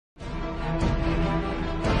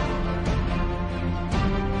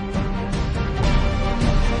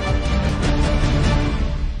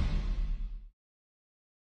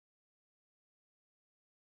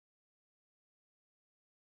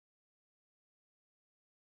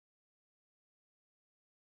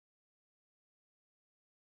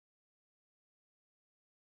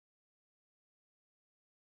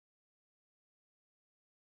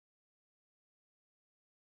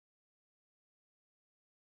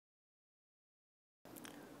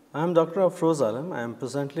I am Dr. Afroz Alam. I am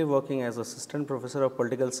presently working as Assistant Professor of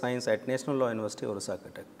Political Science at National Law University, Orissa.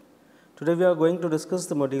 Today we are going to discuss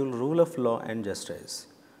the module Rule of Law and Justice.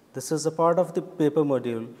 This is a part of the paper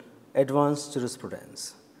module Advanced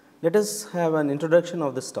Jurisprudence. Let us have an introduction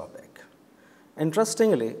of this topic.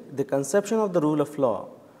 Interestingly, the conception of the rule of law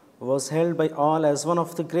was held by all as one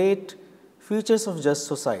of the great features of just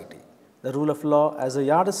society. The rule of law as a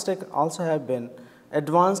yardstick also have been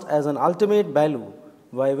advanced as an ultimate value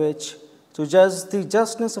by which to judge the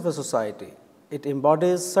justness of a society. It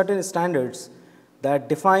embodies certain standards that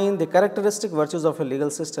define the characteristic virtues of a legal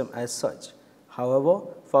system as such. However,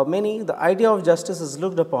 for many, the idea of justice is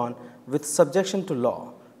looked upon with subjection to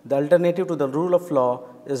law. The alternative to the rule of law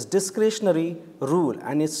is discretionary rule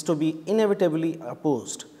and is to be inevitably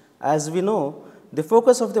opposed. As we know, the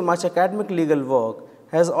focus of the much academic legal work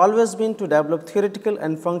has always been to develop theoretical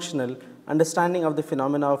and functional understanding of the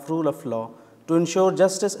phenomena of rule of law to ensure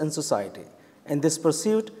justice in society. In this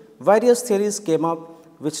pursuit, various theories came up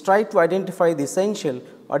which tried to identify the essential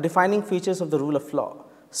or defining features of the rule of law.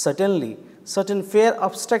 Certainly, certain fair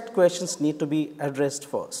abstract questions need to be addressed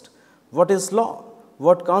first. What is law?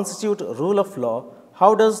 What constitutes rule of law?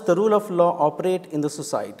 How does the rule of law operate in the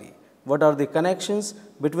society? What are the connections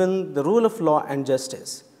between the rule of law and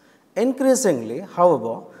justice? Increasingly,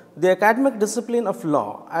 however, the academic discipline of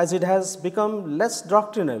law, as it has become less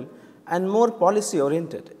doctrinal and more policy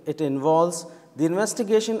oriented, it involves the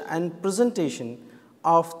investigation and presentation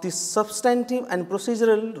of the substantive and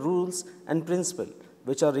procedural rules and principles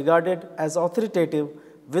which are regarded as authoritative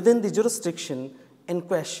within the jurisdiction in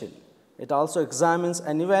question. It also examines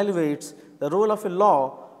and evaluates the role of a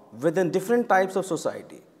law within different types of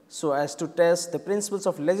society so as to test the principles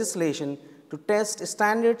of legislation to test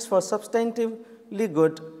standards for substantively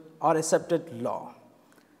good or accepted law.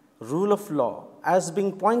 Rule of law, as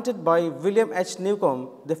being pointed by William H. Newcomb,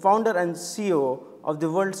 the founder and CEO of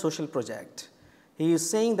the World Social Project. He is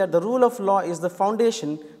saying that the rule of law is the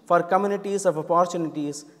foundation for communities of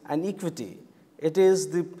opportunities and equity. It is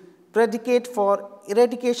the predicate for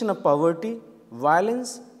eradication of poverty,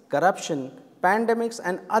 violence, corruption, pandemics,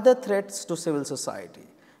 and other threats to civil society.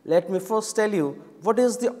 Let me first tell you what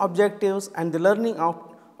is the objectives and the learning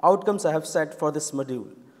outcomes I have set for this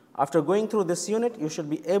module. After going through this unit, you should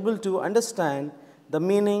be able to understand the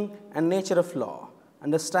meaning and nature of law,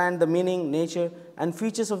 understand the meaning, nature, and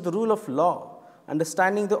features of the rule of law,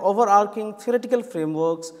 understanding the overarching theoretical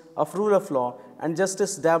frameworks of rule of law and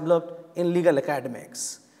justice developed in legal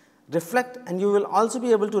academics. Reflect, and you will also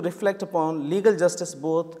be able to reflect upon legal justice,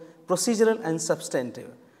 both procedural and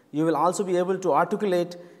substantive. You will also be able to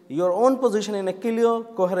articulate your own position in a clear,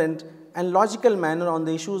 coherent, and logical manner on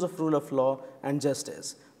the issues of rule of law and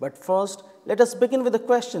justice. But first, let us begin with the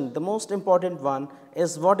question. The most important one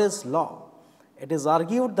is, what is law? It is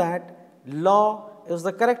argued that law is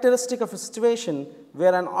the characteristic of a situation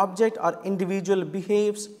where an object or individual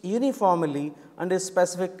behaves uniformly under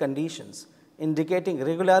specific conditions, indicating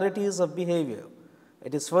regularities of behavior.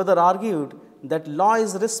 It is further argued that law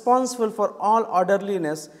is responsible for all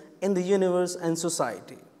orderliness in the universe and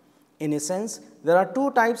society. In a sense, there are two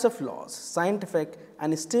types of laws, scientific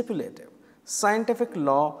and stipulative. Scientific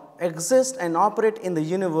law exists and operate in the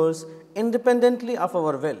universe independently of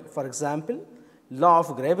our will. For example, law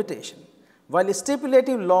of gravitation. While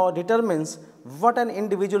stipulative law determines what an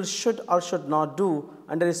individual should or should not do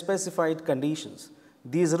under specified conditions.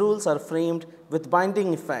 These rules are framed with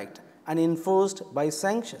binding effect and enforced by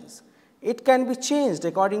sanctions. It can be changed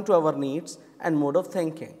according to our needs and mode of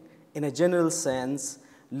thinking. In a general sense,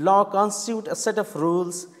 law constitutes a set of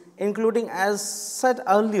rules, including, as said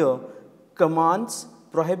earlier, commands,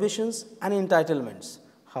 prohibitions, and entitlements.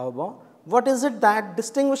 However, what is it that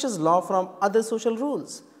distinguishes law from other social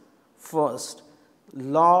rules? First,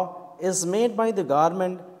 law is made by the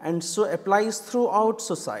government and so applies throughout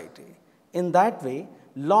society. In that way,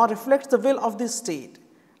 law reflects the will of the state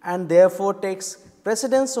and therefore takes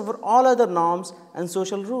precedence over all other norms and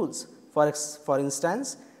social rules. For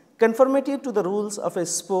instance, conformity to the rules of a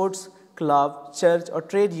sports club, church, or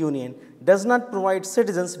trade union does not provide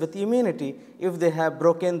citizens with immunity if they have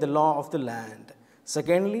broken the law of the land.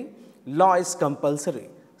 Secondly, law is compulsory.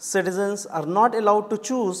 Citizens are not allowed to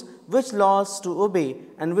choose which laws to obey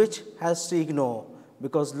and which has to ignore,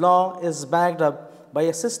 because law is backed up by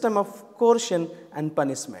a system of coercion and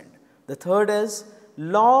punishment. The third is,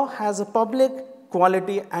 law has a public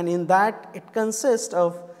quality, and in that it consists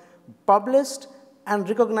of published and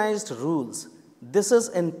recognized rules. This is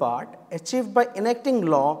in part achieved by enacting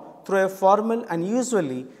law through a formal and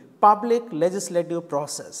usually public legislative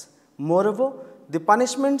process. Moreover, the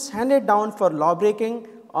punishments handed down for lawbreaking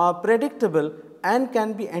are predictable and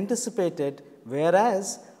can be anticipated,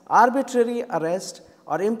 whereas arbitrary arrest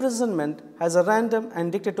or imprisonment has a random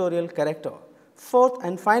and dictatorial character. Fourth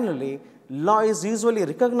and finally, law is usually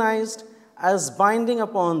recognized as binding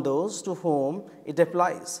upon those to whom it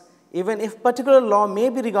applies, even if particular law may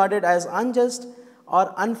be regarded as unjust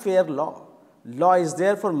or unfair law. Law is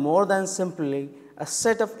therefore more than simply a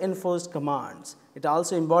set of enforced commands. It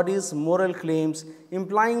also embodies moral claims,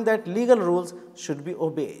 implying that legal rules should be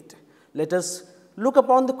obeyed. Let us look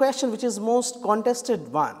upon the question which is most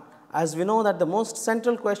contested one, as we know that the most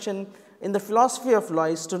central question in the philosophy of law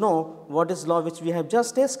is to know what is law, which we have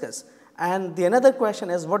just discussed. And the another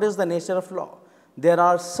question is, what is the nature of law? There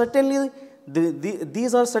are certainly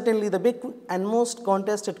these are certainly the big and most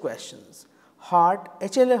contested questions. Hart,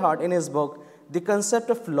 H.L.A. Hart, in his book The Concept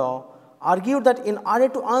of Law, argued that in order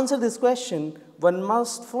to answer this question, one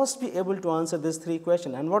must first be able to answer these three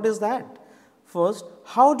questions. And what is that? First,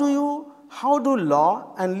 how do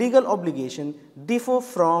law and legal obligation differ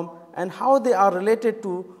from and how they are related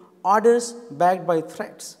to orders backed by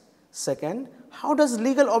threats? Second, how does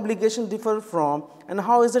legal obligation differ from and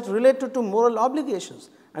how is it related to moral obligations?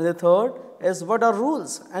 And the third is, what are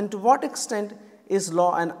rules and to what extent is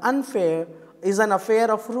law an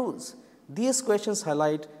affair of rules? These questions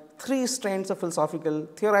highlight three strands of philosophical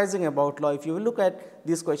theorizing about law if you look at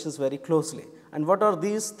these questions very closely. And what are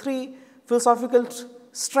these three philosophical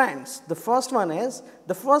strands? The first one is,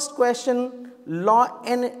 the first question, law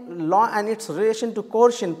and its relation to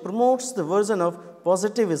coercion promotes the version of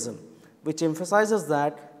positivism, which emphasizes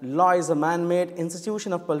that law is a man-made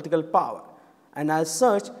institution of political power, and as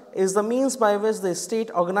such is the means by which the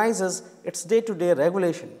state organizes its day-to-day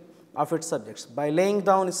regulation of its subjects by laying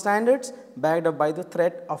down standards backed up by the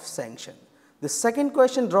threat of sanction. The second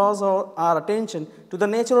question draws our attention to the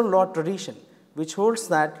natural law tradition, which holds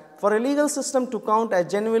that for a legal system to count as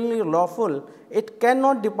genuinely lawful, it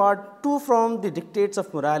cannot depart too from the dictates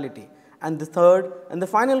of morality. And the third and the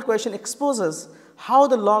final question exposes how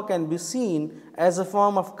the law can be seen as a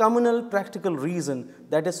form of communal practical reason,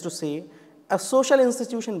 that is to say, a social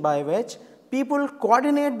institution by which people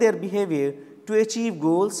coordinate their behavior to achieve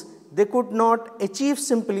goals they could not achieve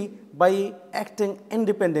simply by acting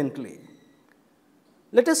independently.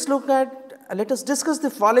 Let us discuss the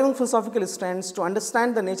following philosophical strands to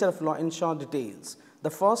understand the nature of law in short details. The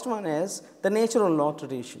first one is the natural law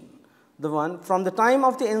tradition. The one from the time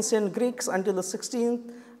of the ancient Greeks until the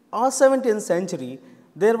 16th or 17th century,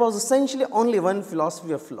 there was essentially only one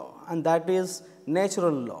philosophy of law, and that is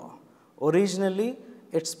natural law. Originally,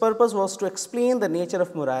 its purpose was to explain the nature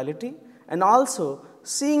of morality and also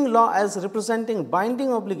seeing law as representing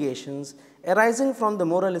binding obligations arising from the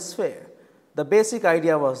moral sphere. The basic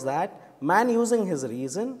idea was that man, using his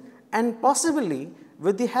reason and possibly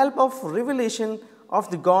with the help of revelation of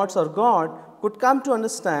the gods or God, could come to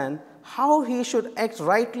understand how he should act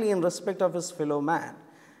rightly in respect of his fellow man.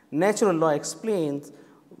 Natural law explains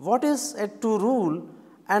what is it to rule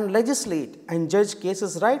and legislate and judge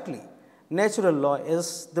cases rightly. Natural law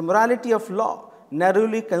is the morality of law,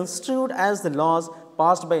 narrowly construed as the laws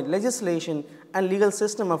passed by legislation and legal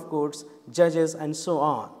system of courts, judges, and so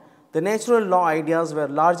on. The natural law ideas were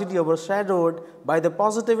largely overshadowed by the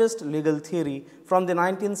positivist legal theory from the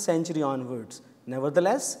 19th century onwards.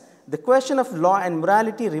 Nevertheless, the question of law and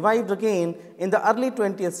morality revived again in the early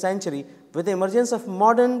 20th century with the emergence of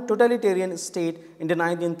modern totalitarian state in the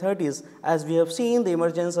 1930s, as we have seen the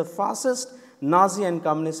emergence of fascist, Nazi, and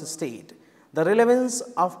communist state. The relevance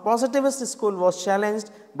of positivist school was challenged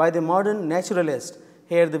by the modern naturalist.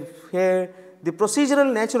 Here the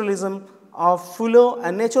procedural naturalism of Fuller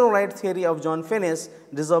and natural right theory of John Finnis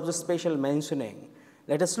deserves special mentioning.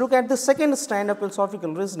 Let us look at the second strand of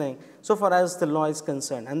philosophical reasoning so far as the law is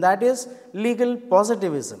concerned, and that is legal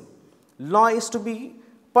positivism. Law is to be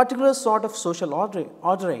particular sort of social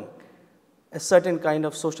ordering, a certain kind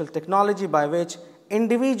of social technology by which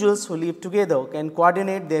individuals who live together can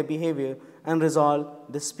coordinate their behavior and resolve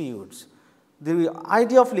disputes. The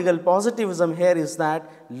idea of legal positivism here is that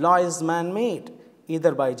law is man-made,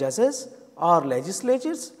 either by judges or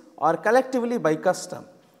legislatures or collectively by custom.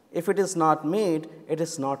 If it is not made, it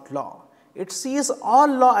is not law. It sees all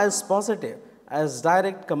law as positive, as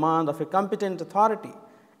direct command of a competent authority,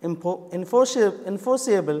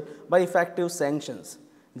 enforceable by effective sanctions.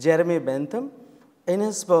 Jeremy Bentham, in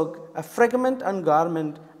his book, A Fragment on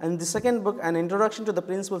Government, and the second book, An Introduction to the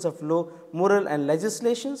Principles of Law, Moral and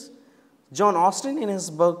Legislations, John Austin, in his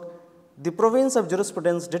book, The Province of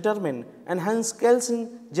Jurisprudence, determine, and Hans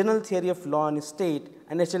Kelsen, General Theory of Law and State,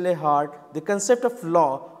 and H.L.A. Hart, The Concept of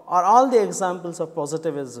Law, are all the examples of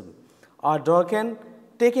positivism. R. Dworkin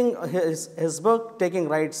taking his book, Taking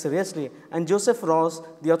Rights Seriously, and Joseph Ross,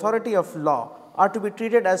 The Authority of Law, are to be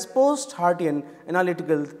treated as post-Hartian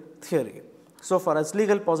analytical theory, so far as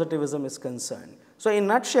legal positivism is concerned. So in a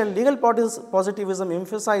nutshell, legal positivism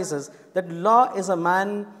emphasizes that law is a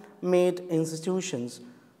man-made institution.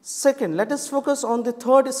 Second, let us focus on the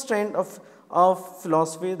third strand of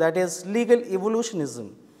philosophy, that is legal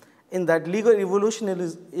evolutionism. In that, legal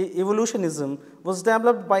evolutionism was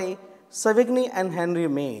developed by Savigny and Henry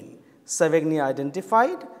Maine. Savigny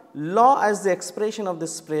identified law as the expression of the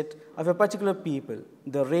spirit of a particular people,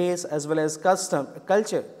 the race as well as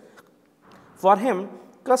culture. For him,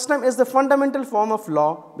 custom is the fundamental form of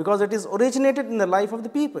law because it is originated in the life of the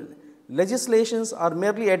people. Legislations are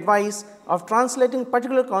merely advice of translating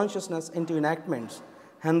particular consciousness into enactments.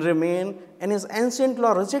 Henry Maine, in his Ancient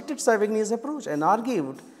Law, rejected Savigny's approach and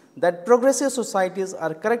argued that progressive societies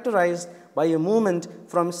are characterized by a movement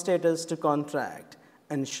from status to contract.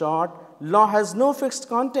 In short, law has no fixed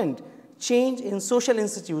content. Change in social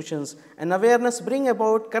institutions and awareness bring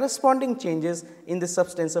about corresponding changes in the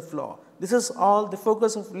substance of law. This is all the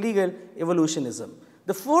focus of legal evolutionism.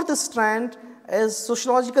 The fourth strand is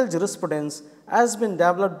sociological jurisprudence, has been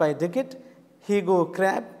developed by Dickett, Hugo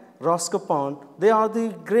Crabb, Roscoe Pound. They are the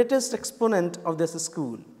greatest exponent of this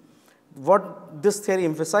school. What this theory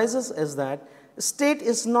emphasizes is that state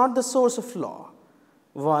is not the source of law,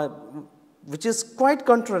 which is quite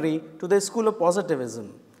contrary to the school of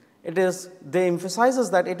positivism. They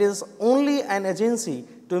emphasizes that it is only an agency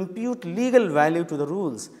to impute legal value to the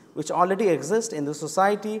rules which already exist in the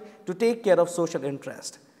society to take care of social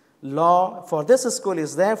interest. Law for this school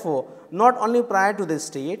is therefore not only prior to the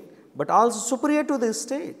state, but also superior to the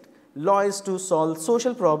state. Law is to solve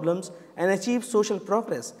social problems and achieve social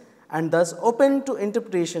progress, and thus open to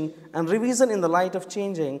interpretation and revision in the light of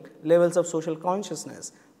changing levels of social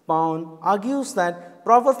consciousness. Pound argues that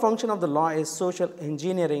proper function of the law is social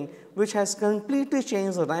engineering, which has completely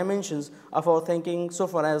changed the dimensions of our thinking so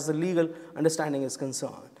far as the legal understanding is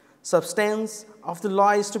concerned. Substance of the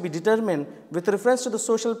law is to be determined with reference to the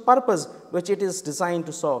social purpose which it is designed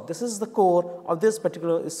to solve. This is the core of this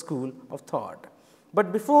particular school of thought.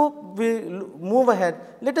 But before we move ahead,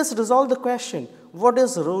 let us resolve the question, what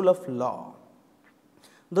is the rule of law?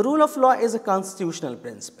 The rule of law is a constitutional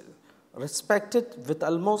principle, respected with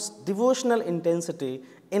almost devotional intensity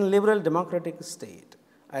in liberal democratic state.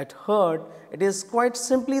 At heart, it is quite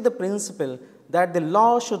simply the principle that the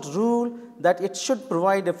law should rule, that it should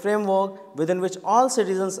provide a framework within which all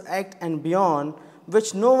citizens act and beyond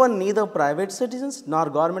which no one, neither private citizens nor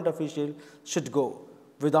government official, should go.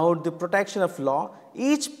 Without the protection of law,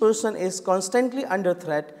 each person is constantly under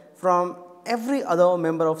threat from every other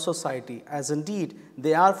member of society, as indeed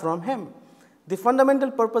they are from him. The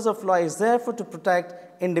fundamental purpose of law is therefore to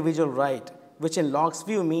protect individual right, which in Locke's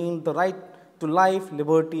view mean the right to life,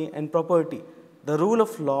 liberty, and property. The rule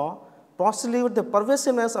of law postulates the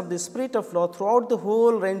pervasiveness of the spirit of law throughout the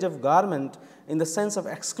whole range of government in the sense of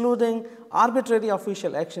excluding arbitrary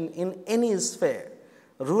official action in any sphere.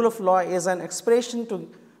 Rule of law is an expression to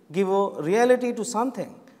give a reality to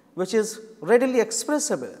something which is readily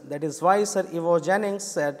expressible. That is why Sir Ivo Jennings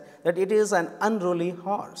said that it is an unruly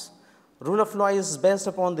horse. Rule of law is based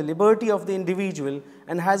upon the liberty of the individual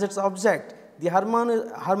and has its object the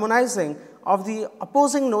harmonizing of the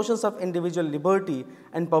opposing notions of individual liberty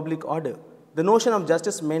and public order. The notion of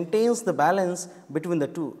justice maintains the balance between the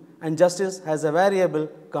two, and justice has a variable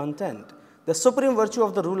content. The supreme virtue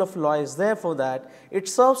of the rule of law is therefore that it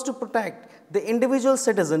serves to protect the individual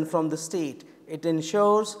citizen from the state. It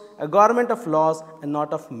ensures a government of laws and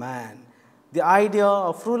not of man. The idea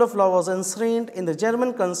of rule of law was enshrined in the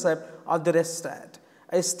German concept of the Rechtsstaat,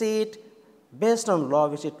 a state based on law,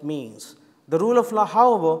 which it means. The rule of law,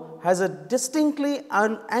 however, has a distinctly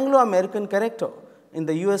Anglo-American character. In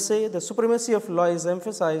the USA, the supremacy of law is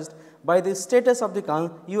emphasized by the status of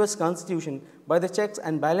the US Constitution, by the checks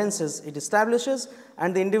and balances it establishes,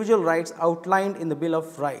 and the individual rights outlined in the Bill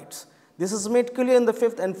of Rights. This is made clear in the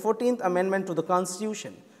 5th and 14th Amendment to the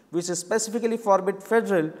Constitution, which specifically forbid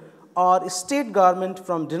federal or state government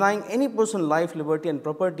from denying any person life, liberty, and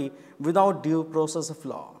property without due process of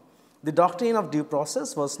law. The doctrine of due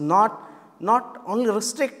process was not only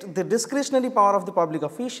restrict the discretionary power of the public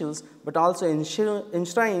officials, but also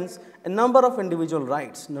enshrines a number of individual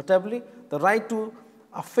rights, notably the right to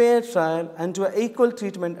a fair trial and to equal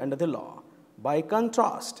treatment under the law. By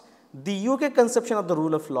contrast, the UK conception of the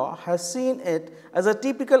rule of law has seen it as a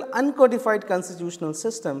typical uncodified constitutional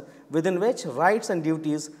system within which rights and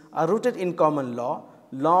duties are rooted in common law,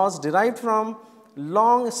 laws derived from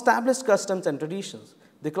long established customs and traditions.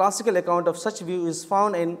 The classical account of such view is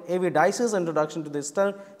found in A.V. Dicey's introduction to the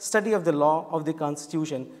study of the law of the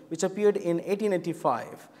Constitution, which appeared in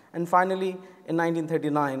 1885 and finally in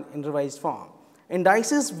 1939 in revised form. In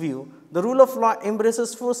Dicey's view, the rule of law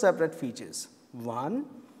embraces four separate features.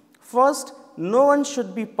 First, no one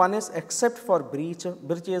should be punished except for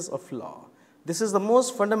breaches of law. This is the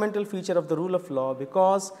most fundamental feature of the rule of law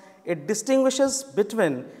because it distinguishes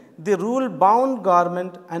between the rule-bound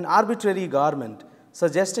government and arbitrary government,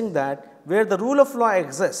 suggesting that where the rule of law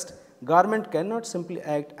exists, government cannot simply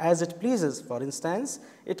act as it pleases. For instance,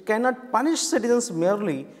 it cannot punish citizens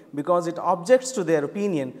merely because it objects to their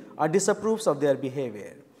opinion or disapproves of their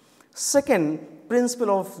behavior. Second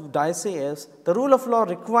principle of Dicey is the rule of law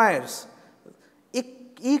requires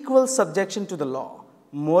equal subjection to the law,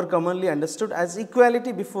 more commonly understood as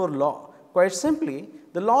equality before law. Quite simply,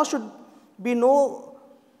 the law should be no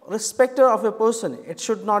respecter of a person. It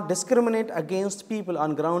should not discriminate against people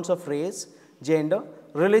on grounds of race, gender,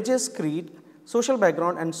 religious creed, social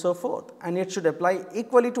background, and so forth, and it should apply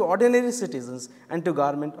equally to ordinary citizens and to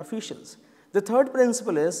government officials. The third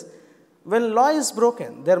principle is when law is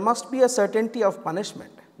broken, there must be a certainty of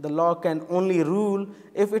punishment. The law can only rule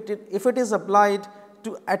if it is applied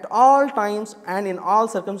to at all times and in all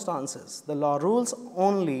circumstances. The law rules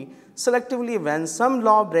only selectively when some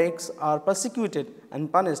law breaks are persecuted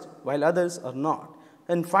and punished while others are not.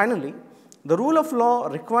 And finally, the rule of law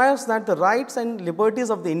requires that the rights and liberties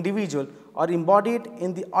of the individual are embodied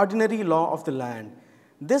in the ordinary law of the land.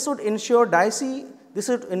 This would ensure,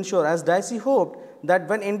 as Dicey hoped, that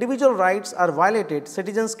when individual rights are violated,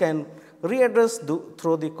 citizens can readdress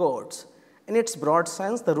through the courts. In its broad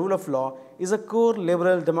sense, the rule of law is a core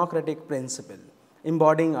liberal democratic principle,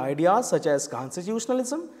 embodying ideas such as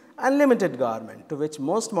constitutionalism and limited government, to which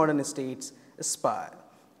most modern states aspire.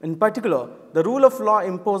 In particular, the rule of law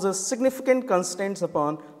imposes significant constraints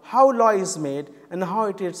upon how law is made and how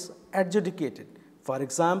it is adjudicated. For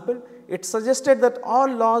example, it suggested that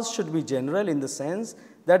all laws should be general in the sense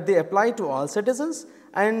that they apply to all citizens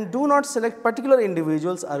and do not select particular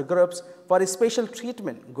individuals or groups for special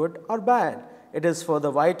treatment, good or bad. It is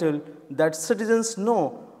further vital that citizens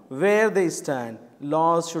know where they stand.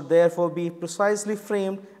 Laws should therefore be precisely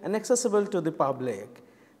framed and accessible to the public.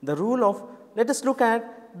 Let us look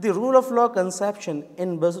at the rule of law conception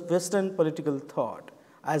in Western political thought.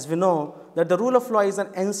 As we know that the rule of law is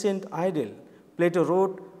an ancient ideal. Plato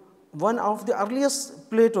wrote one of the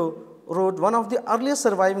earliest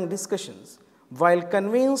surviving discussions. While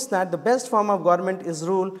convinced that the best form of government is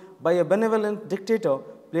rule by a benevolent dictator,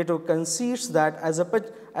 Plato concedes that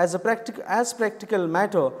as practical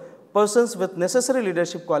matter, persons with necessary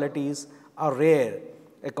leadership qualities are rare.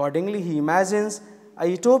 Accordingly, he imagines a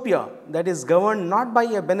utopia that is governed not by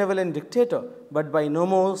a benevolent dictator, but by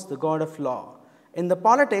Nomos, the god of law. In the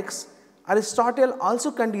Politics, Aristotle also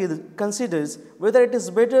considers whether it is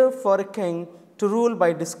better for a king to rule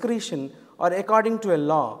by discretion or according to a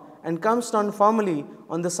law, and comes down firmly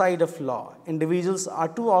on the side of law. Individuals are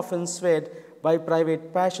too often swayed by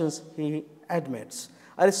private passions, he admits.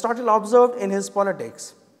 Aristotle observed in his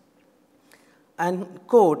Politics, and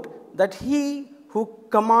quote, that he who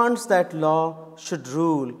commands that law should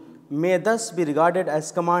rule may thus be regarded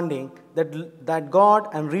as commanding that God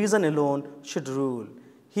and reason alone should rule.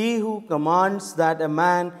 He who commands that a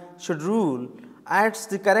man should rule adds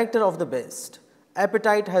the character of the best.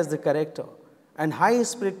 Appetite has the character, and high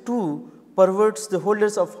spirit too perverts the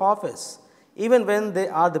holders of office, even when they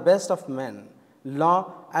are the best of men.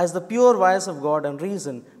 Law, as the pure voice of God and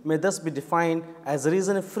reason, may thus be defined as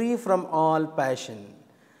reason free from all passion.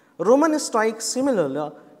 Roman Stoics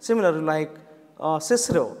similarly like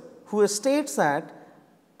Cicero, who states that,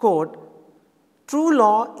 quote, true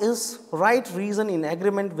law is right reason in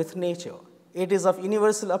agreement with nature. It is of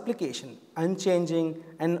universal application, unchanging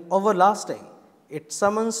and everlasting. It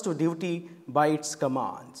summons to duty by its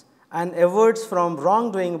commands and averts from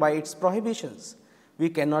wrongdoing by its prohibitions. We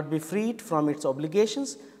cannot be freed from its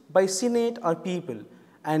obligations by senate or people,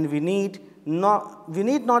 and we need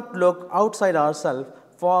not look outside ourselves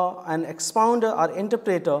for an expounder or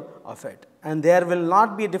interpreter of it. And there will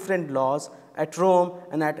not be different laws at Rome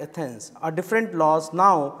and at Athens, or different laws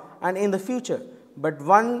now and in the future, but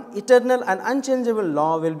one eternal and unchangeable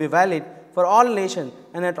law will be valid for all nations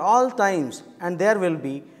and at all times, and there will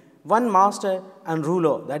be one master and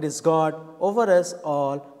ruler, that is God, over us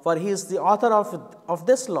all, for he is the author of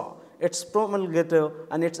this law, its promulgator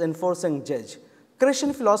and its enforcing judge.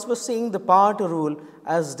 Christian philosophers seeing the power to rule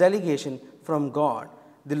as delegation from God.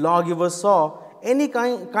 The lawgiver saw any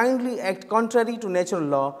kindly act contrary to natural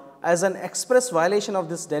law as an express violation of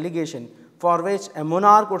this delegation, for which a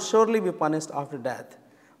monarch would surely be punished after death.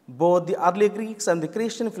 Both the early Greeks and the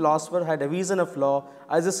Christian philosopher had a vision of law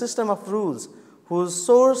as a system of rules whose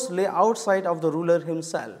source lay outside of the ruler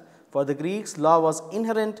himself. For the Greeks, law was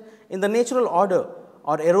inherent in the natural order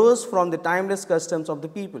or arose from the timeless customs of the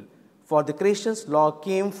people. For the Christians, law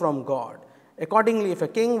came from God. Accordingly, if a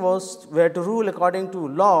king were to rule according to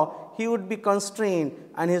law, he would be constrained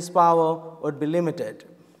and his power would be limited.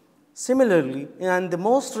 Similarly, in the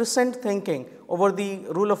most recent thinking over the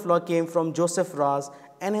rule of law came from Joseph Raz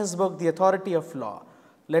and his book, The Authority of Law.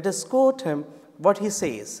 Let us quote him what he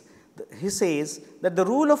says. He says that the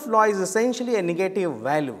rule of law is essentially a negative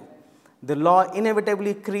value. The law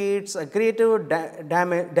inevitably creates a greater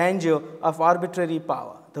danger of arbitrary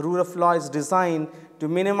power. The rule of law is designed to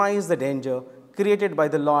minimize the danger created by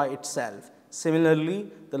the law itself.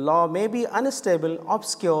 Similarly, the law may be unstable,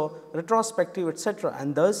 obscure, retrospective, etc.,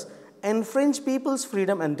 and thus infringe people's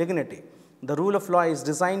freedom and dignity. The rule of law is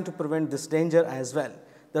designed to prevent this danger as well.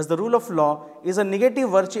 Thus, the rule of law is a negative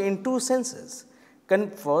virtue in two senses.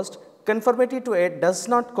 First, conformity to it does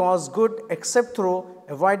not cause good except through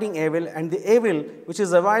avoiding evil, and the evil which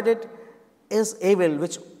is avoided is evil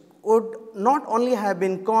which would not only have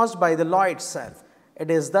been caused by the law itself. It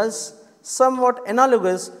is thus somewhat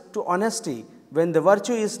analogous to honesty when the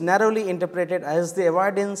virtue is narrowly interpreted as the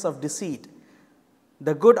avoidance of deceit.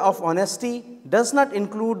 The good of honesty does not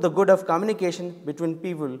include the good of communication between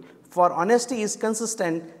people, for honesty is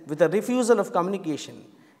consistent with a refusal of communication.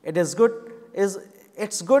 Its good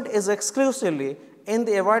is exclusively in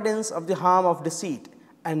the avoidance of the harm of deceit,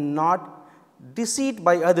 and not deceit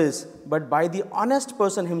by others, but by the honest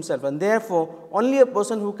person himself. And therefore, only a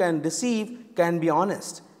person who can deceive can be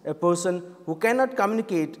honest. A person who cannot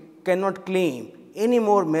communicate cannot claim any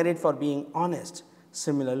more merit for being honest.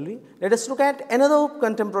 Similarly, let us look at another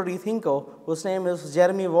contemporary thinker whose name is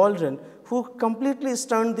Jeremy Waldron, who completely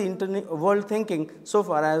stunned the world thinking so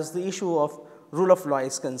far as the issue of rule of law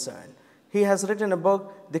is concerned. He has written a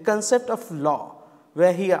book, The Concept of Law,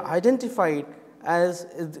 where he identified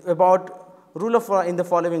about rule of law in the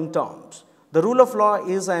following terms. The rule of law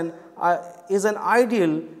is an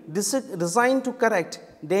ideal designed to correct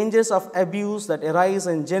dangers of abuse that arise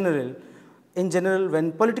in general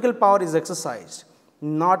when political power is exercised,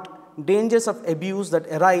 not dangers of abuse that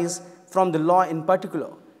arise from the law in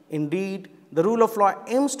particular. Indeed, the rule of law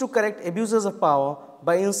aims to correct abuses of power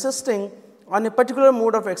by insisting on a particular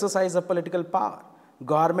mode of exercise of political power.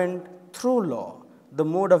 Government through law, the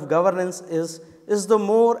mode of governance is the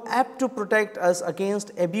more apt to protect us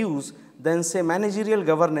against abuse than, say, managerial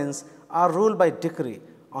governance or rule by decree.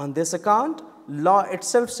 On this account, law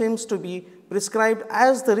itself seems to be prescribed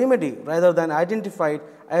as the remedy rather than identified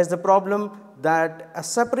as the problem that a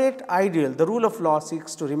separate ideal, the rule of law,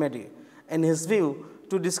 seeks to remedy. In his view,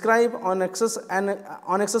 to describe on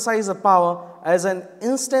exercise of power as an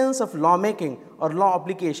instance of lawmaking or law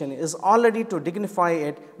application is already to dignify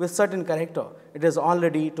it with certain character. It is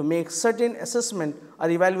already to make certain assessment or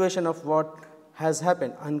evaluation of what has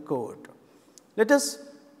happened, unquote. Let us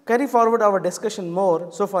carry forward our discussion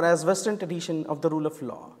more so far as Western tradition of the rule of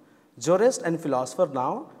law. Jurist and philosopher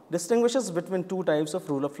now distinguishes between two types of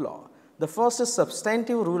rule of law. The first is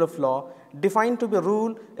substantive rule of law, defined to be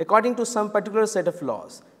rule according to some particular set of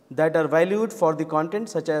laws that are valued for the content,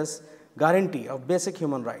 such as guarantee of basic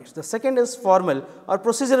human rights. The second is formal or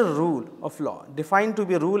procedural rule of law, defined to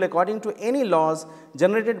be rule according to any laws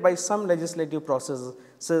generated by some legislative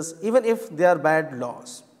processes, even if they are bad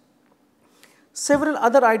laws. Several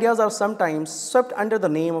other ideas are sometimes swept under the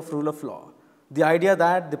name of rule of law. The idea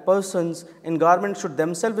that the persons in government should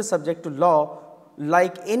themselves be subject to law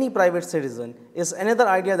like any private citizen is another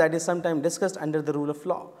idea that is sometimes discussed under the rule of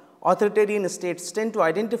law. Authoritarian states tend to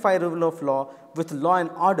identify rule of law with law and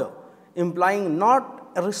order, implying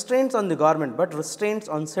not restraints on the government but restraints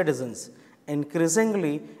on citizens.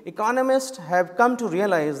 Increasingly, economists have come to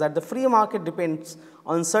realize that the free market depends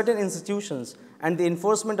on certain institutions and the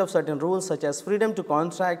enforcement of certain rules, such as freedom to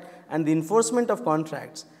contract and the enforcement of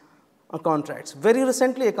contracts. Very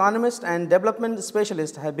recently, economists and development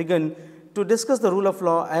specialists have begun to discuss the rule of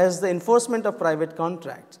law as the enforcement of private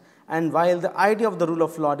contracts. And while the idea of the rule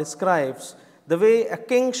of law describes the way a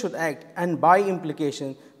king should act, and by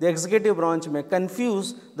implication, the executive branch may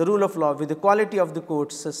confuse the rule of law with the quality of the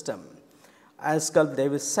court system. As Culp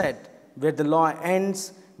Davis said, where the law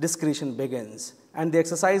ends, discretion begins. And the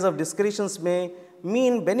exercise of discretions may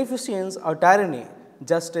mean beneficence or tyranny,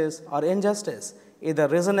 justice or injustice, either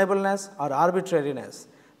reasonableness or arbitrariness.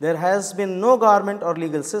 There has been no government or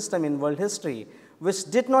legal system in world history which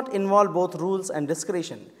did not involve both rules and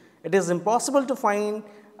discretion. It is impossible to find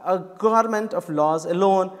a government of laws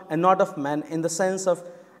alone and not of men in the sense of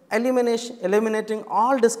eliminating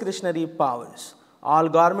all discretionary powers. All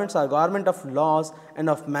governments are government of laws and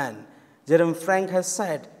of man. Jerome Frank has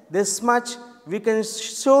said, this much we can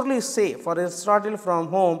surely say, for Aristotle from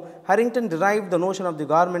whom Harrington derived the notion of the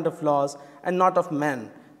government of laws and not of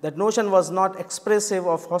men. That notion was not expressive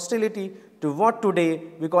of hostility to what today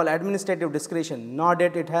we call administrative discretion, nor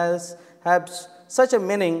did it have such a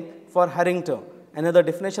meaning for Harrington. Another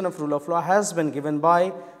definition of rule of law has been given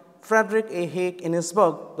by Frederick A. Hayek in his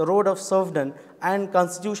book, The Road of Serfdom and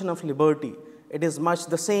Constitution of Liberty. It is much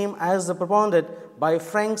the same as the propounded by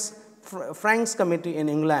Frank's committee in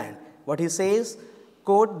England. What he says,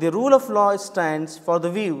 quote, the rule of law stands for the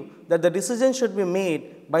view that the decision should be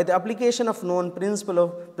made by the application of known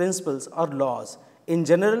principles or laws. In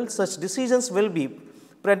general, such decisions will be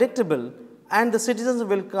predictable and the citizens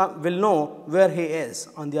will know where he is.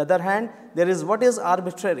 On the other hand, there is what is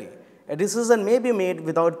arbitrary. A decision may be made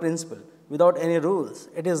without principle, without any rules.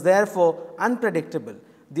 It is therefore unpredictable,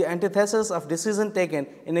 the antithesis of decision taken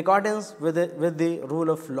in accordance with the rule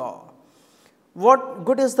of law. What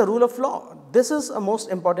good is the rule of law? This is a most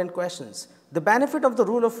important question. The benefit of the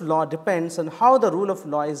rule of law depends on how the rule of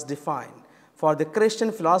law is defined. For the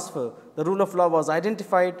Christian philosopher, the rule of law was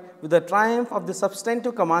identified with the triumph of the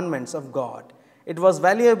substantive commandments of God. It was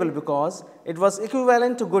valuable because it was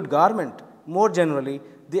equivalent to good government. More generally,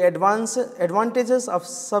 the advantages of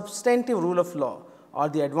substantive rule of law are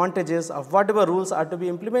the advantages of whatever rules are to be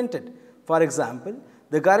implemented. For example,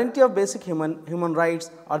 the guarantee of basic human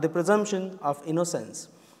rights or the presumption of innocence.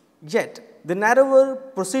 Yet, the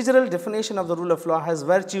narrower procedural definition of the rule of law has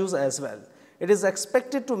virtues as well. It is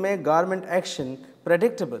expected to make government action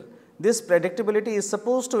predictable. This predictability is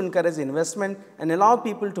supposed to encourage investment and allow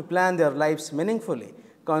people to plan their lives meaningfully.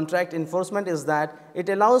 Contract enforcement is that it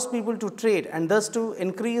allows people to trade and thus to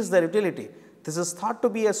increase their utility. This is thought to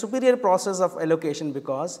be a superior process of allocation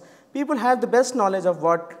because people have the best knowledge of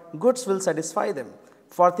what goods will satisfy them.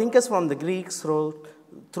 For thinkers from the Greeks through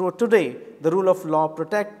today, the rule of law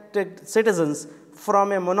protected citizens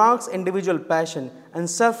from a monarch's individual passion and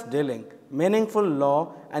self-dealing. Meaningful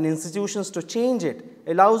law and institutions to change it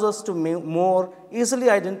allows us to more easily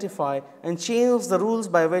identify and change the rules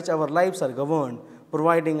by which our lives are governed,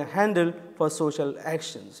 providing a handle for social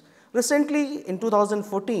actions. Recently, in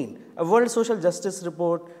 2014, a World Social Justice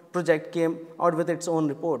Project came out with its own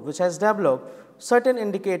report, which has developed certain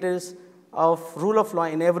indicators of rule of law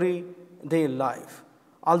in everyday life.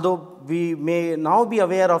 Although we may now be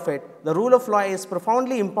aware of it, the rule of law is a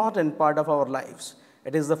profoundly important part of our lives.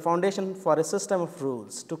 It is the foundation for a system of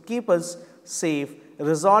rules to keep us safe,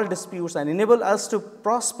 resolve disputes, and enable us to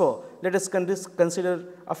prosper. Let us consider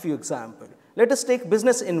a few examples. Let us take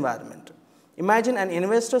business environment. Imagine an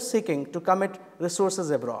investor seeking to commit resources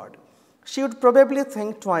abroad. She would probably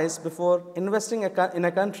think twice before investing in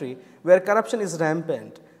a country where corruption is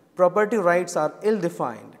rampant, property rights are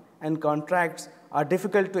ill-defined, and contracts are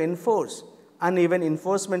difficult to enforce. Uneven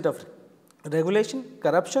enforcement of regulation,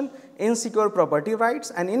 corruption, insecure property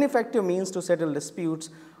rights, and ineffective means to settle disputes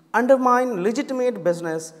undermine legitimate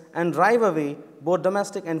business and drive away both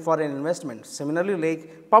domestic and foreign investment. Similarly,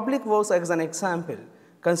 like public works as an example.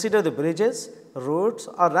 Consider the bridges, roads,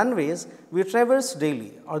 or runways we traverse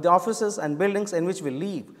daily, or the offices and buildings in which we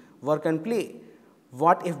live, work, and play.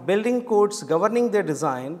 What if building codes governing their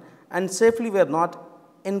design and safely were not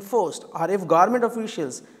enforced, or if government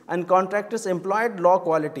officials and contractors employed low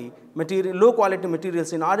quality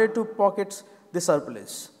materials in order to pocket the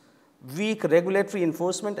surplus? Weak regulatory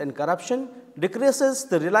enforcement and corruption decreases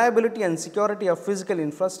the reliability and security of physical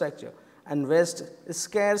infrastructure and wastes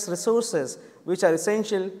scarce resources which are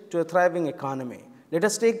essential to a thriving economy. Let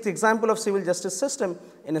us take the example of civil justice system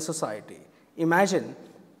in a society. Imagine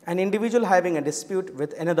an individual having a dispute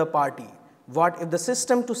with another party. What if the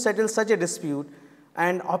system to settle such a dispute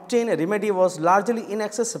and obtain a remedy was largely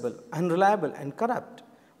inaccessible, unreliable, and corrupt?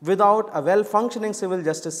 Without a well-functioning civil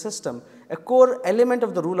justice system, a core element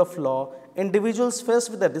of the rule of law, individuals faced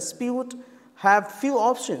with a dispute have few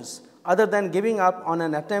options other than giving up on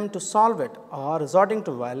an attempt to solve it or resorting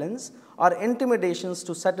to violence or intimidations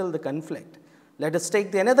to settle the conflict. Let us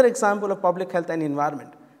take another example of public health and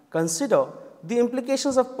environment. Consider the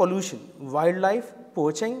implications of pollution, wildlife,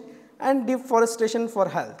 poaching, and deforestation for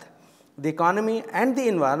health, the economy, and the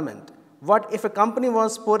environment. What if a company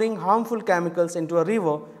was pouring harmful chemicals into a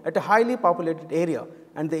river at a highly populated area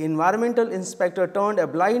and the environmental inspector turned a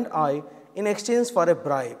blind eye in exchange for a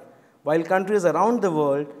bribe? While countries around the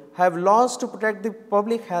world have laws to protect the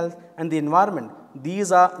public health and the environment,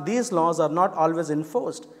 these laws are not always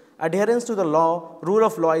enforced. Adherence to the rule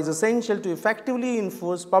of law is essential to effectively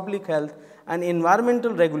enforce public health and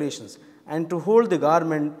environmental regulations. and to hold the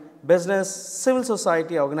government, business, civil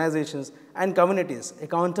society organizations and communities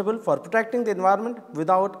accountable for protecting the environment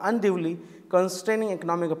without unduly constraining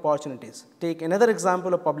economic opportunities. Take another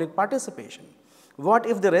example of public participation. What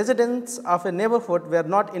if the residents of a neighborhood were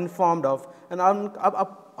not informed of an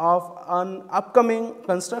upcoming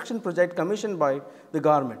construction project commissioned by the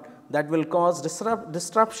government that will cause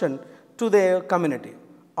disruption to their community?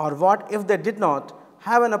 Or what if they did not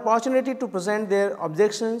have an opportunity to present their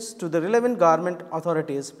objections to the relevant government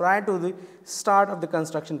authorities prior to the start of the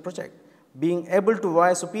construction project? Being able to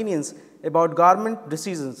voice opinions about government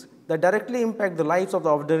decisions that directly impact the lives of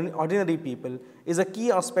the ordinary people is a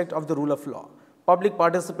key aspect of the rule of law. Public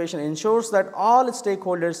participation ensures that all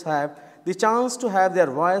stakeholders have the chance to have their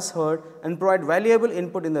voice heard and provide valuable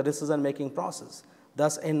input in the decision-making process.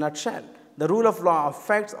 Thus, in a nutshell, the rule of law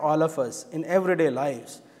affects all of us in everyday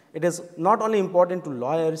lives. It is not only important to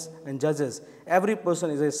lawyers and judges, every person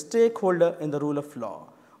is a stakeholder in the rule of law.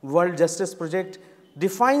 World Justice Project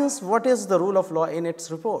defines what is the rule of law in its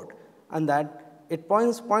report, and that it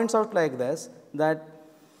points out like this, that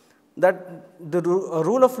the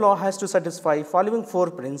rule of law has to satisfy following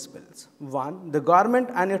 4 principles. 1. The government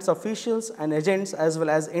and its officials and agents as well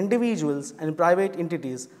as individuals and private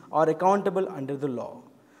entities are accountable under the law.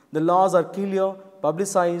 The laws are clear,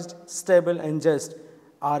 publicized, stable and just,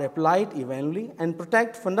 are applied evenly and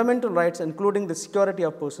protect fundamental rights including the security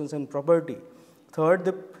of persons and property. Third,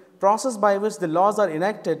 the process by which the laws are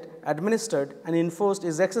enacted, administered and enforced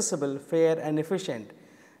is accessible, fair and efficient.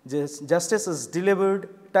 Justice is delivered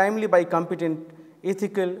timely by competent,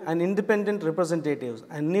 ethical and independent representatives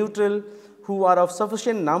and neutral who are of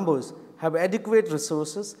sufficient numbers, have adequate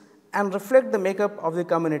resources and reflect the makeup of the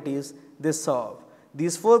communities they serve.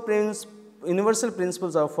 These 4 universal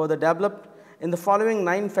principles are further developed in the following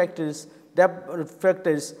 9 factors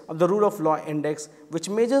of the Rule of Law Index, which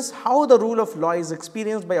measures how the rule of law is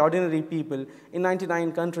experienced by ordinary people in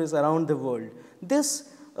 99 countries around the world. This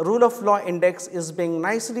Rule of Law Index is being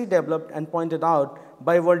nicely developed and pointed out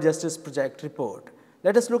by World Justice Project report.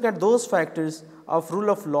 Let us look at those factors of Rule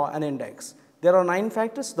of Law and Index. There are 9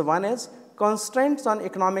 factors. The one is constraints on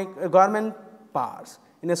government powers.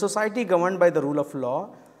 In a society governed by the rule of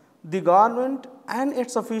law, the government and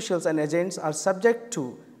its officials and agents are subject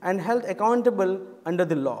to and held accountable under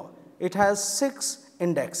the law. It has 6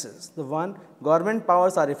 indexes. The one, government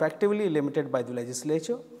powers are effectively limited by the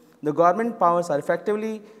legislature. The government powers are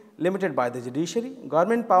effectively limited by the judiciary.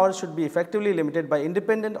 Government powers should be effectively limited by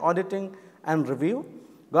independent auditing and review.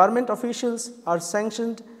 Government officials are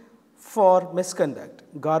sanctioned for misconduct.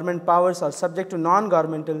 Government powers are subject to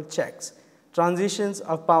non-governmental checks. Transitions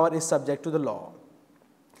of power is subject to the law.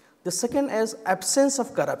 The second is absence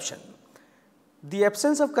of corruption. The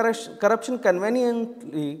absence of corruption,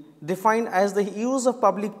 conveniently defined as the use of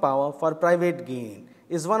public power for private gain,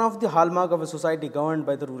 is one of the hallmark of a society governed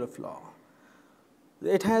by the rule of law.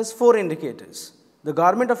 It has 4 indicators. The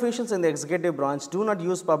government officials in the executive branch do not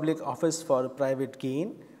use public office for private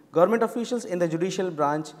gain. Government officials in the judicial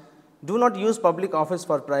branch do not use public office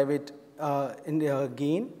for private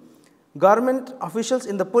gain. Government officials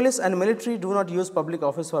in the police and military do not use public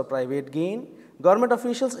office for private gain. Government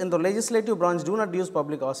officials in the legislative branch do not use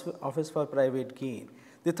public office for private gain.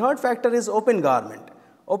 The third factor is open government.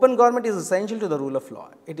 Open government is essential to the rule of law.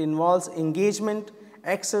 It involves engagement,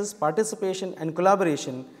 access, participation and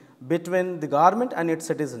collaboration between the government and its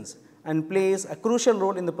citizens and plays a crucial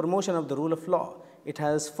role in the promotion of the rule of law. It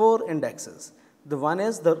has 4 indexes. The one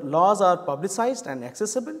is the laws are publicized and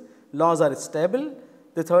accessible, laws are stable.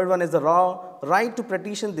 The third one is the right to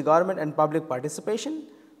petition the government and public participation.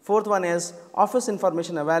 Fourth one is office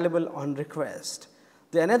information available on request.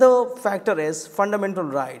 The another factor is fundamental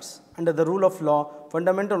rights. Under the rule of law,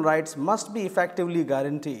 fundamental rights must be effectively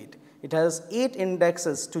guaranteed. It has 8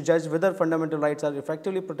 indexes to judge whether fundamental rights are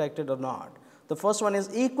effectively protected or not. The first one is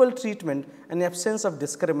equal treatment and absence of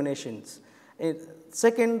discriminations.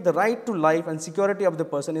 Second, the right to life and security of the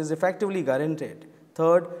person is effectively guaranteed.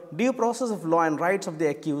 Third, due process of law and rights of the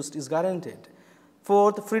accused is guaranteed.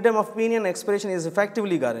 Fourth, freedom of opinion and expression is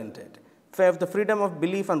effectively guaranteed. Fifth, the freedom of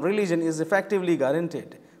belief and religion is effectively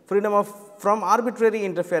guaranteed. Freedom from arbitrary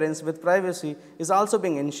interference with privacy is also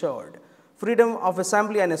being ensured. Freedom of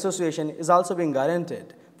assembly and association is also being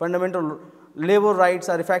guaranteed. Fundamental labor rights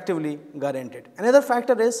are effectively guaranteed. Another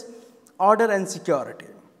factor is order and security.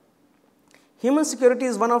 Human security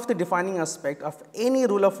is one of the defining aspects of any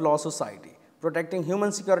rule of law society. Protecting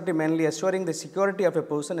human security, mainly assuring the security of a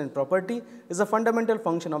person and property, is a fundamental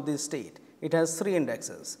function of the state. It has 3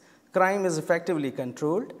 indexes. Crime is effectively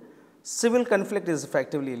controlled. Civil conflict is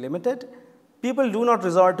effectively limited. People do not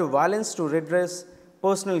resort to violence to redress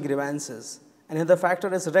personal grievances. Another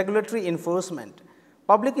factor is regulatory enforcement.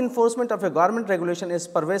 Public enforcement of a government regulation is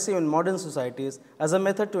pervasive in modern societies as a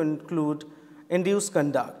method to induce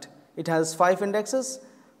conduct. It has 5 indexes.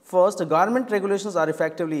 First, government regulations are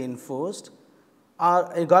effectively enforced.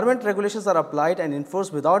 Government regulations are applied and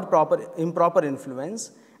enforced without improper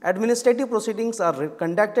influence. Administrative proceedings are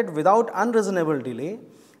conducted without unreasonable delay.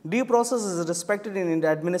 Due process is respected in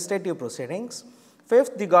administrative proceedings.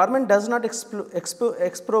 Fifth, the government does not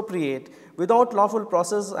expropriate without lawful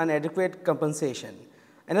process and adequate compensation.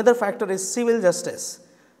 Another factor is civil justice.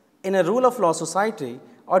 In a rule of law society,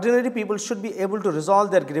 ordinary people should be able to resolve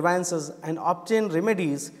their grievances and obtain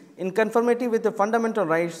remedies in conformity with the fundamental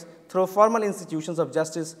rights through formal institutions of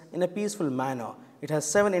justice in a peaceful manner. It has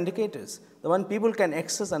 7 indicators. The one, people can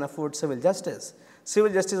access and afford civil justice.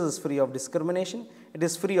 Civil justice is free of discrimination, it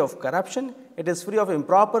is free of corruption, it is free of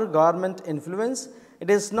improper government influence, it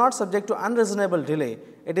is not subject to unreasonable delay,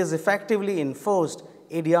 it is effectively enforced,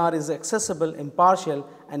 ADR is accessible, impartial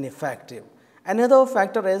and effective. Another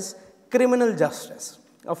factor is criminal justice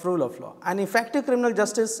of rule of law. An effective criminal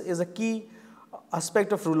justice is a key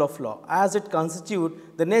aspect of rule of law as it constitutes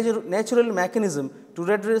the natural mechanism to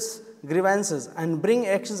redress grievances and bring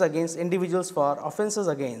actions against individuals for offenses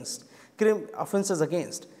against.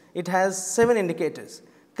 It has 7 indicators.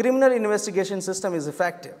 Criminal investigation system is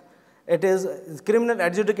effective. Criminal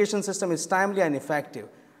adjudication system is timely and effective.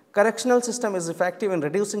 Correctional system is effective in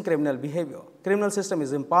reducing criminal behavior. Criminal system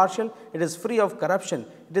is impartial. It is free of corruption.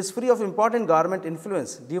 It is free of important government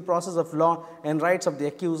influence. Due process of law and rights of the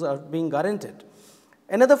accused are being guaranteed.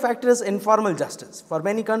 Another factor is informal justice. For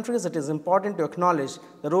many countries, it is important to acknowledge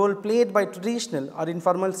the role played by traditional or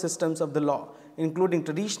informal systems of the law, including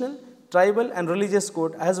traditional, tribal and religious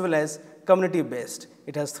code as well as community-based.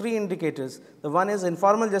 It has 3 indicators. The one is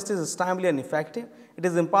informal justice is timely and effective. It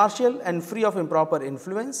is impartial and free of improper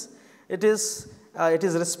influence. It is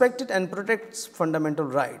respected and protects fundamental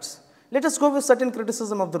rights. Let us go with certain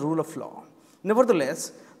criticism of the rule of law.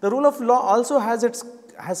 Nevertheless, the rule of law also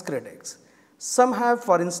has critics. Some have,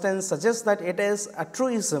 for instance, suggest that it is a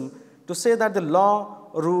truism to say that the law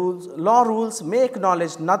rules may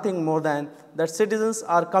acknowledge nothing more than that citizens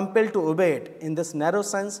are compelled to obey it. In this narrow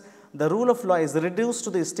sense, the rule of law is reduced to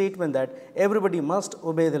the statement that everybody must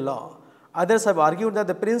obey the law. Others have argued that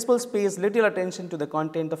the principles pays little attention to the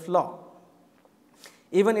content of law.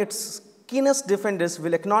 Even its keenest defenders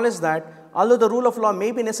will acknowledge that although the rule of law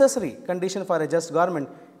may be a necessary condition for a just government,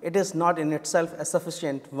 it is not in itself a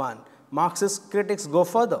sufficient one. Marxist critics go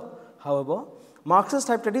further. However, Marxists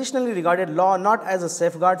have traditionally regarded law not as a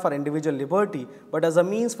safeguard for individual liberty, but as a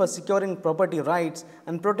means for securing property rights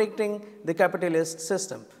and protecting the capitalist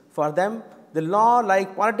system. For them, the law,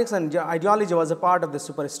 like politics and ideology, was a part of the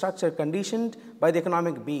superstructure conditioned by the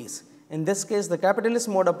economic base. In this case, the capitalist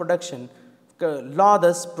mode of production, law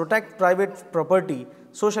thus protect private property,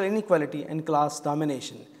 social inequality and class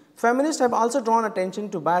domination. Feminists have also drawn attention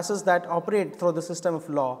to biases that operate through the system of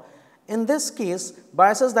law. In this case,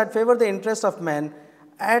 biases that favor the interests of men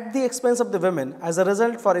at the expense of the women as a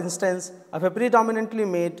result, for instance, of a predominantly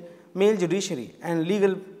male judiciary and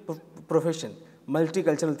legal profession.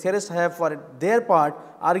 Multicultural theorists have, for their part,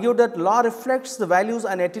 argued that law reflects the values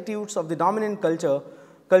and attitudes of the dominant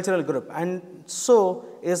cultural group and so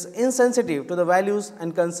is insensitive to the values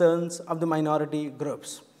and concerns of the minority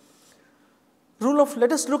groups.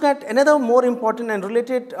 Let us look at another more important and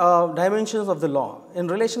related dimensions of the law in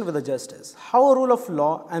relation with the justice. How a rule of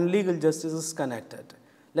law and legal justice is connected.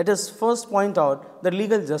 Let us first point out the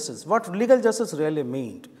legal justice. What legal justice really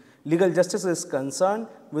means. Legal justice is concerned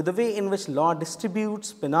with the way in which law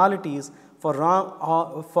distributes penalties for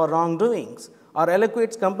wrongdoings or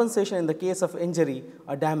allocates compensation in the case of injury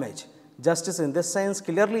or damage. Justice in this sense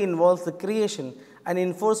clearly involves the creation and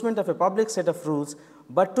enforcement of a public set of rules,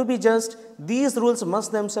 but to be just, these rules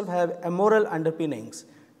must themselves have moral underpinnings.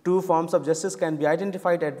 2 forms of justice can be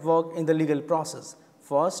identified at work in the legal process.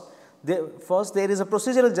 First, there is a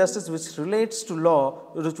procedural justice which relates to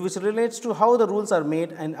law, which relates to how the rules are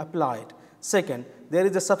made and applied. Second, there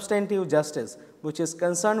is a substantive justice which is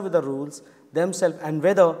concerned with the rules themselves and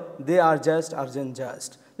whether they are just or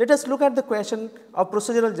unjust. Let us look at the question of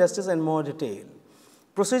procedural justice in more detail.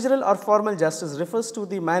 Procedural or formal justice refers to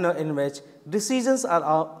the manner in which decisions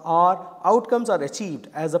or outcomes are achieved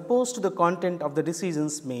as opposed to the content of the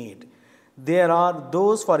decisions made. There are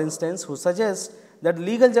those, for instance, who suggest that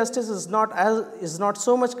legal justice is not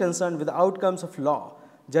so much concerned with the outcomes of law,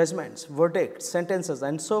 judgments, verdicts, sentences,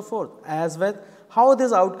 and so forth, as with how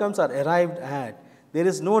these outcomes are arrived at. There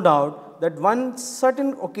is no doubt that on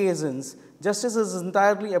certain occasions, justice is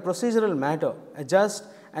entirely a procedural matter. A just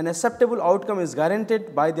an acceptable outcome is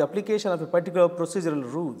guaranteed by the application of a particular procedural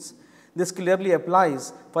rules. This clearly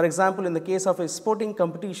applies, for example, in the case of a sporting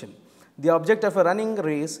competition. The object of a running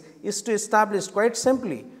race is to establish quite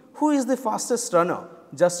simply who is the fastest runner.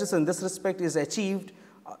 Justice in this respect is achieved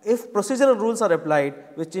if procedural rules are applied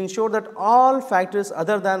which ensure that all factors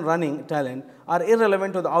other than running talent are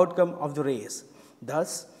irrelevant to the outcome of the race.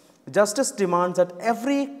 Thus, justice demands that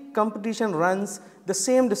every competitor runs the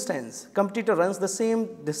same distance,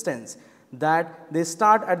 that they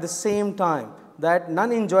start at the same time, that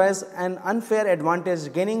none enjoys an unfair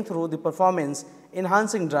advantage gaining through the performance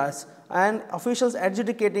enhancing drugs, and officials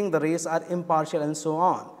adjudicating the race are impartial, and so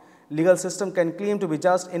on. Legal system can claim to be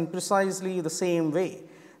just in precisely the same way.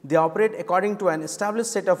 They operate according to an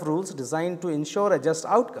established set of rules designed to ensure a just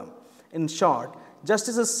outcome. In short,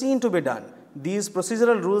 justice is seen to be done. These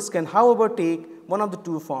procedural rules can, however, take one of the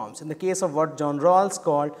two forms. In the case of what John Rawls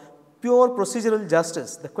called pure procedural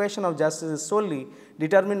justice, the question of justice is solely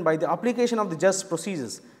determined by the application of the just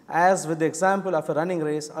procedures, as with the example of a running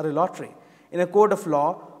race or a lottery. In a court of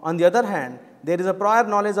law, on the other hand, there is a prior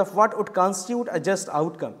knowledge of what would constitute a just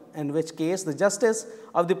outcome, in which case the justice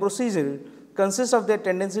of the procedure consists of their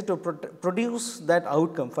tendency to produce that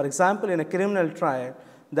outcome. For example, in a criminal trial,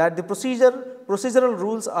 that the procedural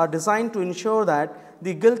rules are designed to ensure that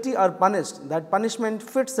the guilty are punished, that punishment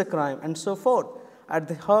fits the crime, and so forth. At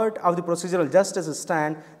the heart of the procedural justice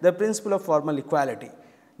stand the principle of formal equality.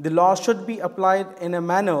 The law should be applied in a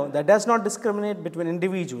manner that does not discriminate between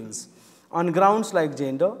individuals on grounds like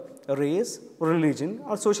gender, race, religion,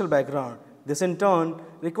 or social background. This in turn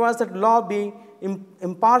requires that law be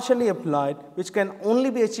impartially applied, which can only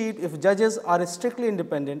be achieved if judges are strictly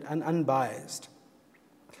independent and unbiased.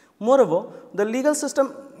 Moreover, the legal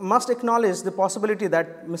system must acknowledge the possibility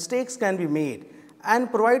that mistakes can be made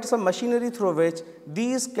and provide some machinery through which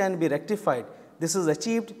these can be rectified. This is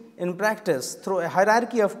achieved in practice through a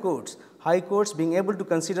hierarchy of courts, high courts being able to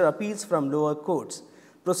consider appeals from lower courts.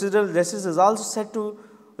 Procedural justice is also said to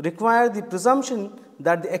require the presumption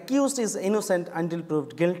that the accused is innocent until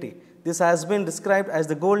proved guilty. This has been described as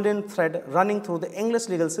the golden thread running through the English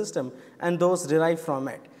legal system and those derived from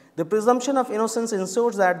it. The presumption of innocence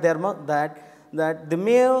ensures that the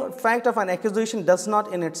mere fact of an accusation does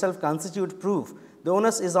not in itself constitute proof. The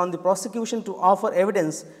onus is on the prosecution to offer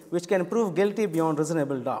evidence which can prove guilty beyond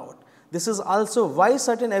reasonable doubt. This is also why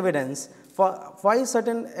certain evidence, for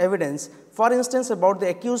instance about the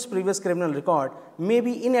accused's previous criminal record, may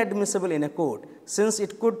be inadmissible in a court, since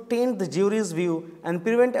it could taint the jury's view and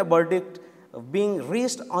prevent a verdict being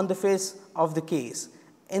reached on the face of the case.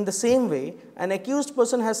 In the same way, an accused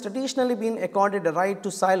person has traditionally been accorded a right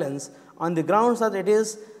to silence on the grounds that it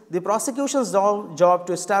is the prosecution's job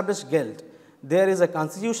to establish guilt. There is a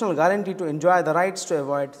constitutional guarantee to enjoy the rights to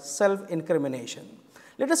avoid self-incrimination.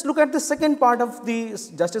 Let us look at the second part of the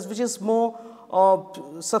justice, which is more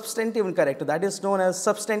substantive in character, that is known as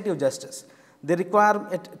substantive justice.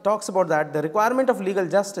 It talks about that the requirement of legal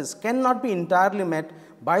justice cannot be entirely met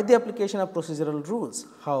by the application of procedural rules,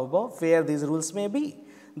 however fair these rules may be.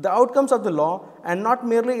 The outcomes of the law and not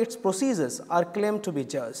merely its procedures are claimed to be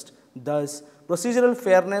just. Thus, procedural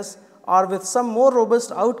fairness or with some more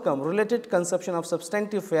robust outcome related conception of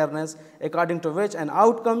substantive fairness, according to which an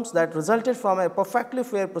outcomes that resulted from a perfectly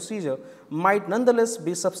fair procedure might nonetheless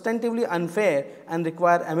be substantively unfair and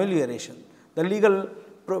require amelioration. The legal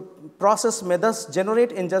process may thus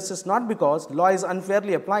generate injustice not because law is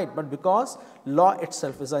unfairly applied, but because law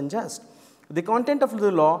itself is unjust. The content of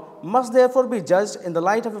the law must therefore be judged in the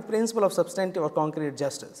light of a principle of substantive or concrete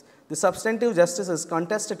justice. The substantive justice is a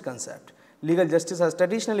contested concept. Legal justice has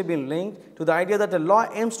traditionally been linked to the idea that the law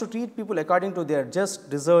aims to treat people according to their just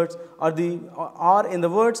deserts, or in the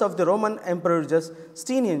words of the Roman Emperor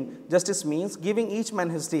Justinian, justice means giving each man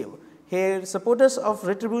his due. Here, supporters of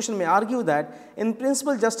retribution may argue that in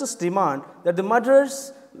principle justice demand that the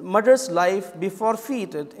murderer's life be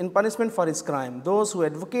forfeited in punishment for his crime. Those who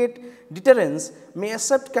advocate deterrence may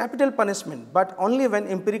accept capital punishment, but only when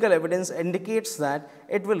empirical evidence indicates that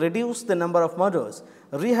it will reduce the number of murders.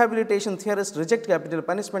 Rehabilitation theorists reject capital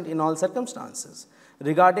punishment in all circumstances,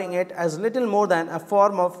 regarding it as little more than a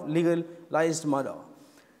form of legalized murder.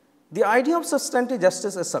 The idea of substantive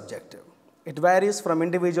justice is subjective. It varies from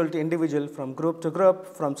individual to individual, from group to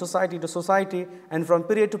group, from society to society, and from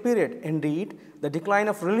period to period. Indeed, the decline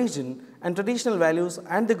of religion and traditional values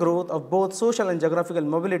and the growth of both social and geographical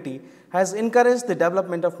mobility has encouraged the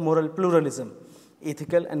development of moral pluralism.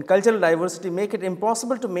 Ethical and cultural diversity make it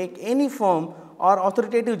impossible to make any firm or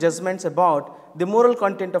authoritative judgments about the moral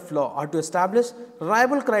content of law, or to establish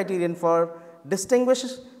reliable criterion for distinguish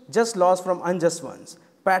just laws from unjust ones.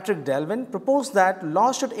 Patrick Delvin proposed that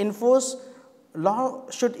law should enforce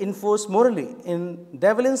morally. In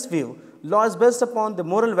Devlin's view, law is based upon the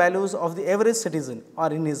moral values of the average citizen,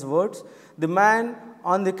 or in his words, the man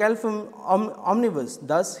on the Calvin omnibus.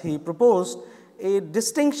 Thus, he proposed a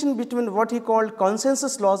distinction between what he called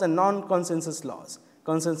consensus laws and non-consensus laws.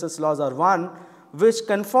 Consensus laws are one which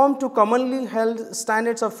conform to commonly held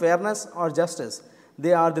standards of fairness or justice.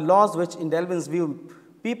 They are the laws which, in Delvin's view,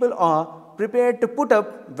 people are prepared to put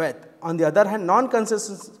up with. On the other hand,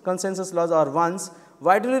 non-consensus laws are ones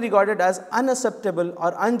widely regarded as unacceptable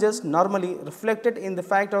or unjust, normally reflected in the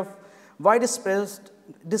fact of widespread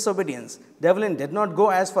disobedience. Devlin did not go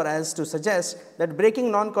as far as to suggest that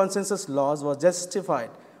breaking non-consensus laws was justified,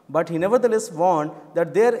 but he nevertheless warned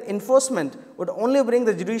that their enforcement would only bring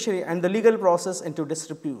the judiciary and the legal process into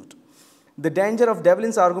disrepute. The danger of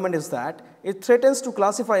Devlin's argument is that it threatens to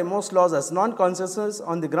classify most laws as non-consensus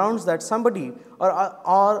on the grounds that somebody or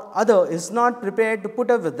other is not prepared to put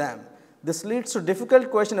up with them. This leads to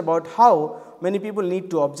difficult question about how many people need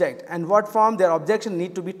to object and what form their objection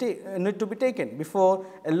need to be taken before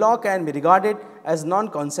a law can be regarded as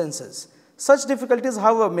non-consensus. Such difficulties,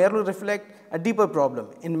 however, merely reflect a deeper problem.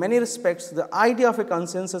 In many respects, the idea of a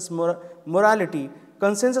consensus morality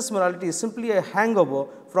is simply a hangover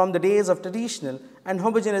from the days of traditional and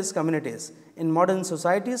homogeneous communities. In modern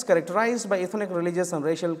societies characterized by ethnic, religious, and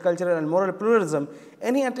racial, cultural, and moral pluralism,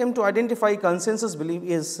 any attempt to identify consensus belief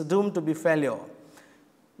is doomed to be failure.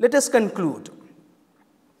 Let us conclude.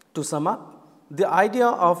 To sum up, the idea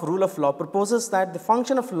of rule of law proposes that the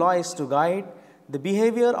function of law is to guide the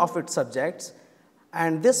behavior of its subjects,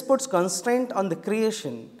 and this puts constraint on the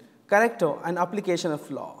creation, character, and application of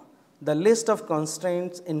law. The list of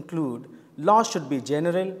constraints include: law should be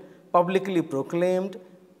general, publicly proclaimed,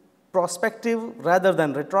 prospective rather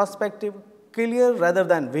than retrospective, clear rather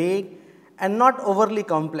than vague, and not overly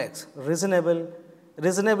complex,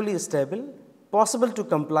 reasonably stable, possible to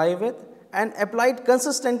comply with, and applied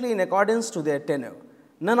consistently in accordance to their tenor.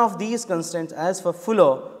 None of these constraints, as for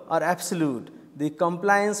Fuller, are absolute. The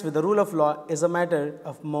compliance with the rule of law is a matter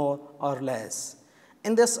of more or less.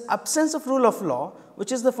 In this absence of rule of law,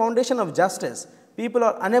 which is the foundation of justice, people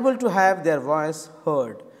are unable to have their voice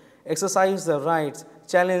heard, exercise their rights,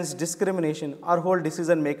 challenge discrimination, or hold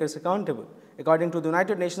decision makers accountable. According to the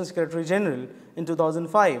United Nations Secretary General in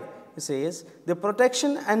 2005, he says, the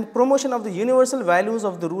protection and promotion of the universal values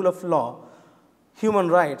of the rule of law, human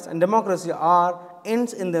rights, and democracy are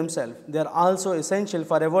ends in themselves. They are also essential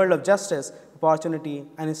for a world of justice, opportunity,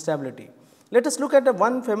 and stability. Let us look at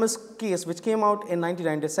one famous case which came out in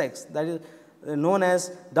 1996, that is known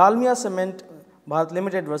as Dalmia Cement Bharat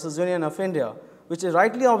Limited versus Union of India, which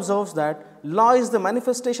rightly observes that law is the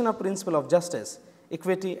manifestation of principle of justice,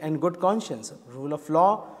 equity, and good conscience. Rule of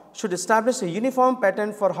law should establish a uniform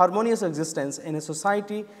pattern for harmonious existence in a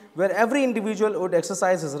society where every individual would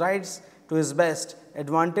exercise his rights to his best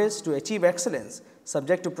advantage to achieve excellence,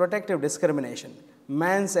 subject to protective discrimination.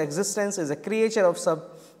 Man's existence is a creature of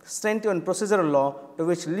substantive and procedural law to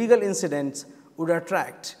which legal incidents would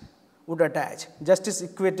attach. Justice,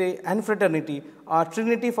 equity, and fraternity are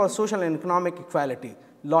trinity for social and economic equality.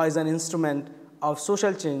 Law is an instrument of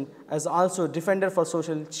social change as also a defender for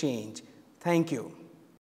social change. Thank you.